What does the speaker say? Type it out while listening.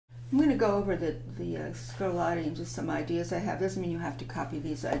I'm going to go over the Scarlatti and just some ideas I have. Doesn't mean you have to copy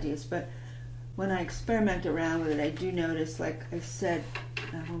these ideas, but when I experiment around with it, I do notice, like I said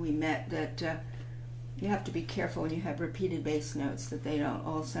when we met, that you have to be careful when you have repeated bass notes that they don't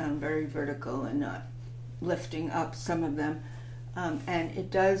all sound very vertical and not lifting up some of them. And it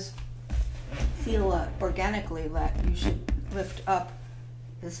does feel organically that you should lift up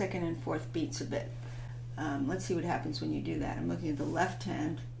the second and fourth beats a bit. Let's see what happens when you do that. I'm looking at the left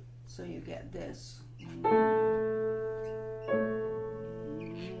hand, so you get this.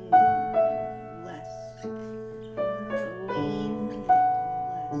 Less. Lean,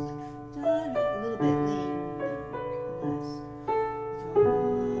 less. A little bit lean, less.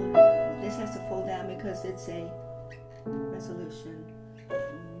 This has to fall down because it's a resolution.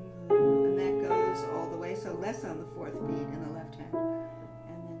 And that goes all the way, so less on the fourth beat in the left hand.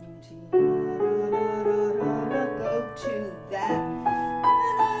 And then go to that.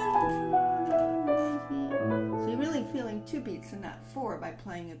 So you're really feeling two beats and not four by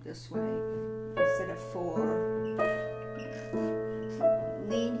playing it this way instead of four.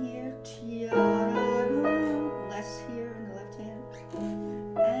 Lean here, less here in the left hand,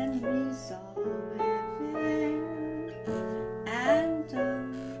 and resolve it there. And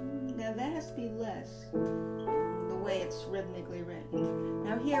now that has to be less, the way it's rhythmically written.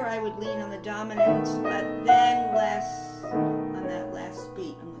 Now here I would lean on the dominant, but then less on that last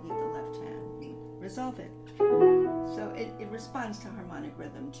beat. I'm looking at the left hand. Resolve it. So it responds to harmonic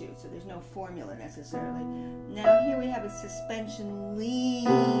rhythm too, so there's no formula necessarily. Now here we have a suspension, lean,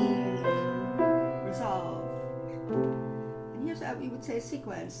 resolve. And here's how we would say a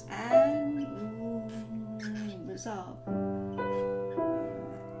sequence, and resolve.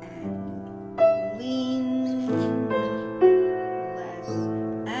 And lean, less,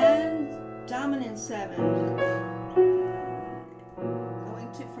 and dominant 7.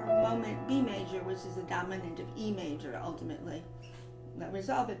 For a moment, B major, which is the dominant of E major, ultimately. Now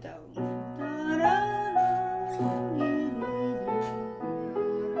resolve it though.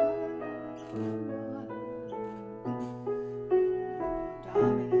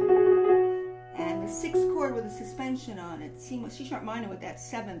 Dominant. And the 6th chord with a suspension on it, C sharp minor with that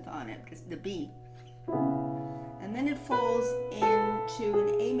 7th on it, the B. And then it falls into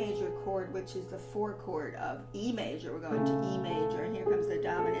an A major chord, which is the 4 chord of E major. We're going to E major, and here comes the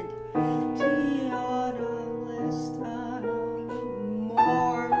dominant.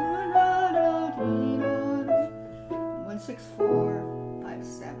 1, 6, 4, 5,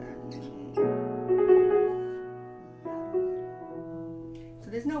 7. So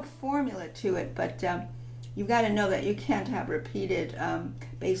there's no formula to it, but you've got to know that you can't have repeated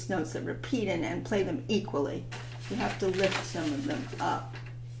bass notes that repeat and play them equally. You have to lift some of them up.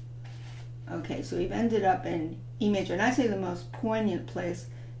 Okay, so we've ended up in E major, and I say the most poignant place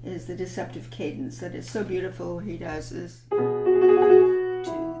is the deceptive cadence that is so beautiful. He does this.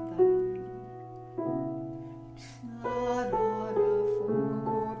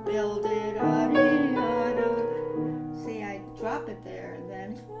 Build it. See, I drop it there, and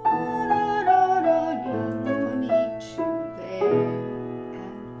then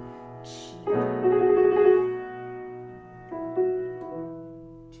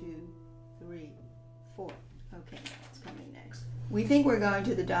we think we're going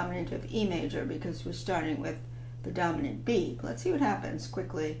to the dominant of E major because we're starting with the dominant B. Let's see what happens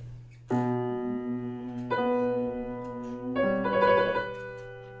quickly. So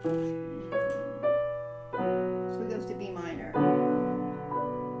it goes to B minor.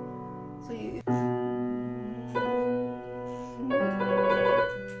 So you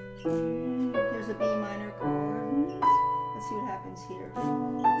here's a B minor chord. Let's see what happens here.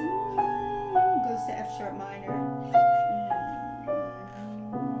 Goes to F sharp minor.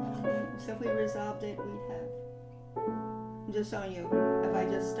 So if we resolved it, we'd have, I'm just showing you, if I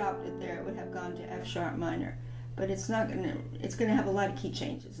just stopped it there, it would have gone to F sharp minor. But it's not gonna, it's gonna have a lot of key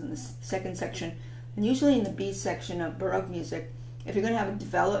changes in this second section. And usually in the B section of Baroque music, if you're gonna have a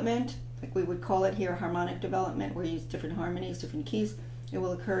development, like we would call it here, harmonic development, where you use different harmonies, different keys, it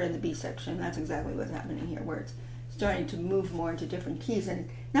will occur in the B section. That's exactly what's happening here, where it's starting to move more into different keys, and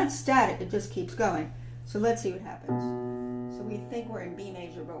not static, it just keeps going. So let's see what happens. So we think we're in B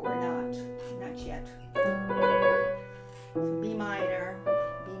major, but we're not yet. So B minor, so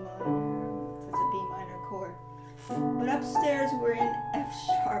it's a B minor chord. But upstairs we're in F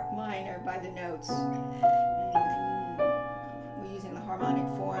sharp minor by the notes. We're using the harmonic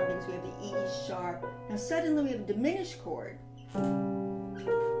form because we have the E sharp. Now suddenly we have a diminished chord.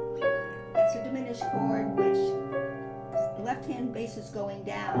 It's a diminished chord which the left hand bass is going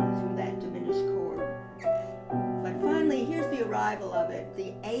down through that diminished chord. But finally, here's the arrival of it,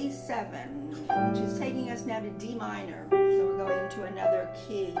 the A7, which is taking us now to D minor. So we're going into another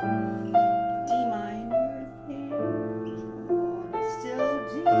key. D minor, still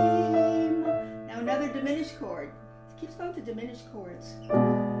D. Now another diminished chord. It keeps going to diminished chords.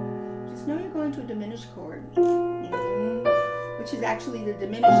 Just know you're going to a diminished chord, which is actually the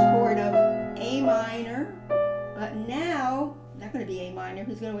diminished chord of A minor, but now, not going to be A minor,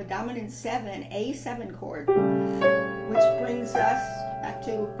 he's going to a dominant 7, A7 chord, which brings us back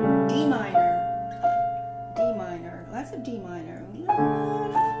to D minor. D minor. That's a D minor.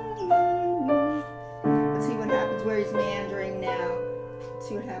 Let's see what happens where he's meandering now. Let's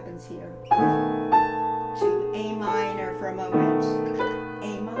see what happens here. To A minor for a moment.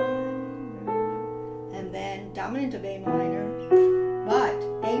 A minor. And then dominant of A minor. But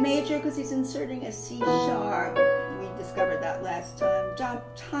A major, because he's inserting a C sharp. We discovered that last time.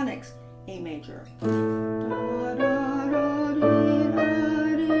 Tonics, A major.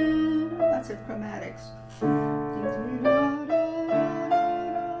 Lots of chromatics.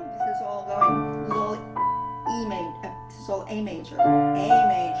 This is all going, this is all E major. This is all A major. A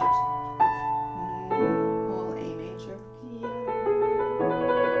major. All A major.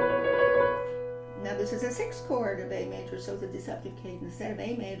 Now this is a 6th chord of A major, so it's a deceptive cadence. Instead of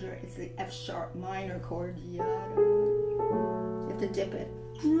A major, it's the F sharp minor chord. You have to dip it.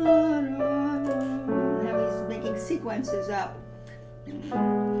 Now he's making sequences up.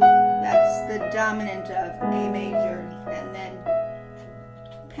 That's the dominant of A major, and then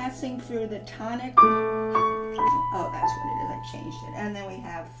passing through the tonic. Oh, that's what it is. I changed it. And then we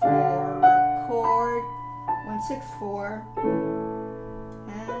have 4 chord, 1 6 4,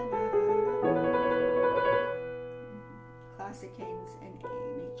 and classic cadence in A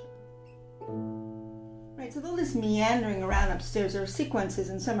major. Right. So all this meandering around upstairs, there are sequences,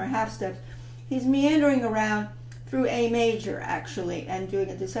 and some are half steps. He's meandering around through A major, actually, and doing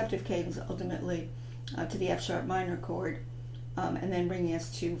a deceptive cadence ultimately to the F sharp minor chord, and then bringing us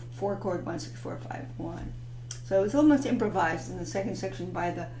to 4 chord 1 6 4 5 1. So it's almost improvised in the second section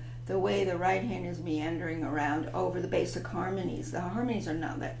by the way the right hand is meandering around over the basic harmonies. The harmonies are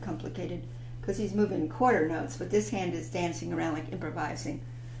not that complicated because he's moving quarter notes, but this hand is dancing around like improvising.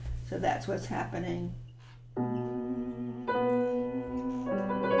 So that's what's happening.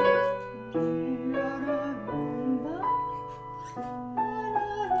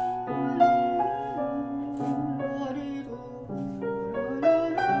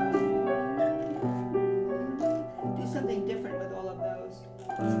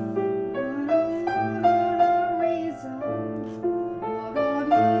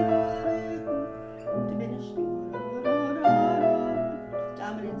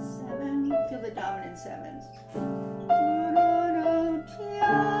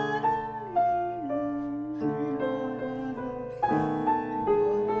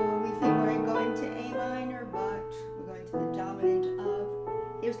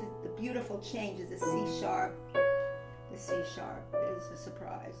 Changes the C sharp. The C sharp is a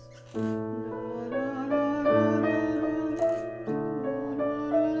surprise. This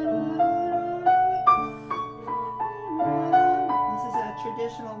is a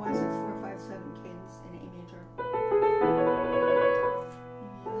traditional 1 6 4 5 7 cadence in A major.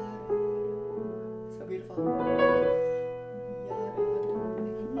 So beautiful.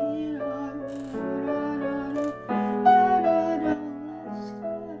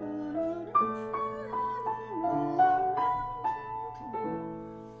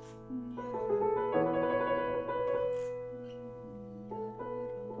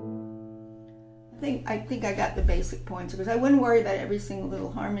 I think I got the basic points, because I wouldn't worry about every single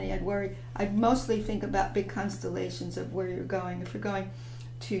little harmony. I'd mostly think about big constellations of where you're going. If you're going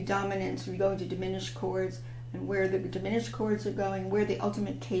to dominance, you're going to diminished chords, and where the diminished chords are going, where the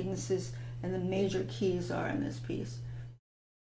ultimate cadences and the major keys are in this piece.